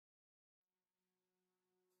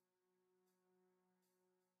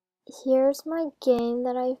here's my game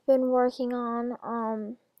that I've been working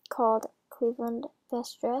on, called Cleveland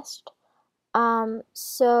Best Dressed.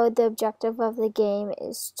 So the objective of the game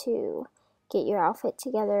is to get your outfit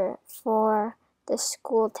together for the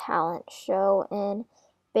school talent show, and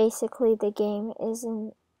basically the game is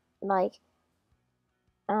in like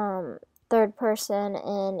third person,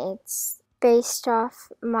 and it's based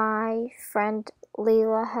off my friend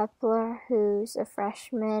Leila Hepler, who's a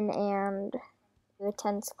freshman and who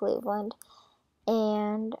attends Cleveland,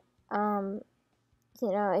 and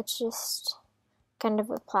it's just kind of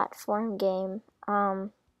a platform game.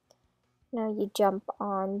 You jump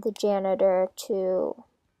on the janitor to,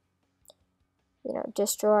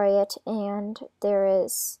 destroy it, and there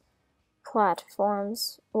is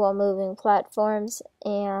platforms, well, moving platforms,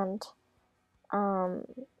 and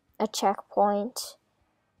a checkpoint.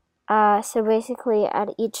 So basically, at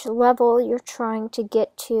each level, you're trying to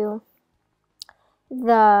get to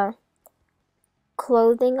the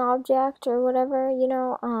clothing object or whatever,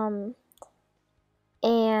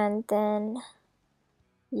 and then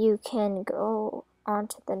you can go on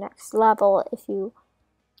to the next level. If you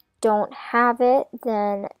don't have it,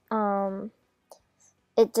 then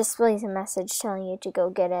it displays a message telling you to go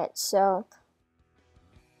get it. So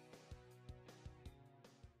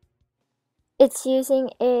it's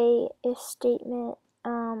using a if statement,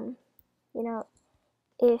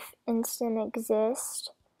 if instant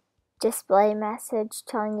exists, display message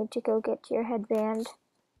telling you to go get your headband,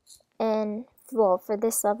 and well, for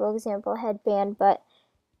this level example, headband, but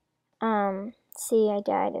see, I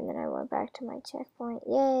died and then I went back to my checkpoint.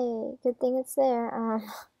 Yay, good thing it's there.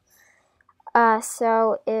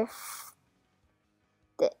 So if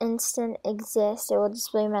the instant exists, it will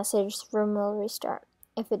display a message, room will restart.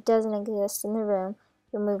 If it doesn't exist in the room,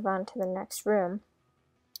 you'll move on to the next room,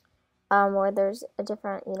 where there's a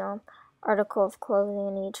different, article of clothing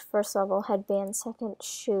in each. First level, headband; second,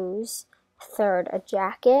 shoes; third, a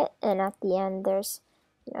jacket; and at the end, there's,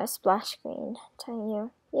 a splash screen telling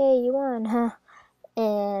you, yay, you won, huh?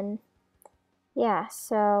 And yeah,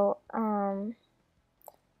 so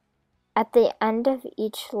at the end of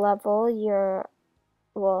each level,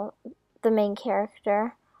 the main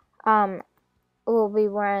character will be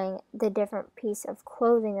wearing the different piece of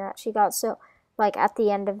clothing that she got. So like at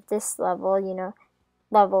the end of this level,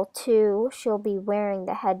 level 2, she'll be wearing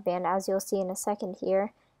the headband, as you'll see in a second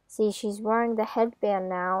here. See, she's wearing the headband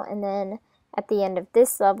now, and then at the end of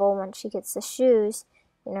this level, when she gets the shoes,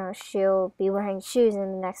 she'll be wearing shoes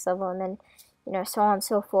in the next level, and then, so on and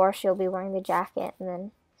so forth. She'll be wearing the jacket, and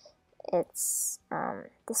then it's,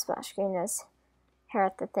 the splash screen is her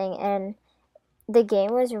at the thing. And the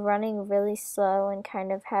game was running really slow and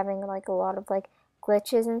kind of having like a lot of like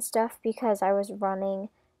glitches and stuff, because I was running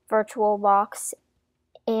VirtualBox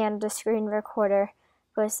and the screen recorder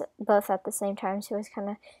was both at the same time, so it was kind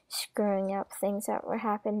of screwing up things that were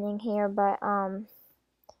happening here. But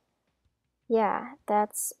yeah,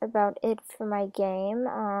 that's about it for my game.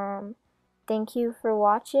 Thank you for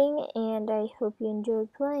watching, and I hope you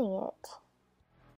enjoyed playing it.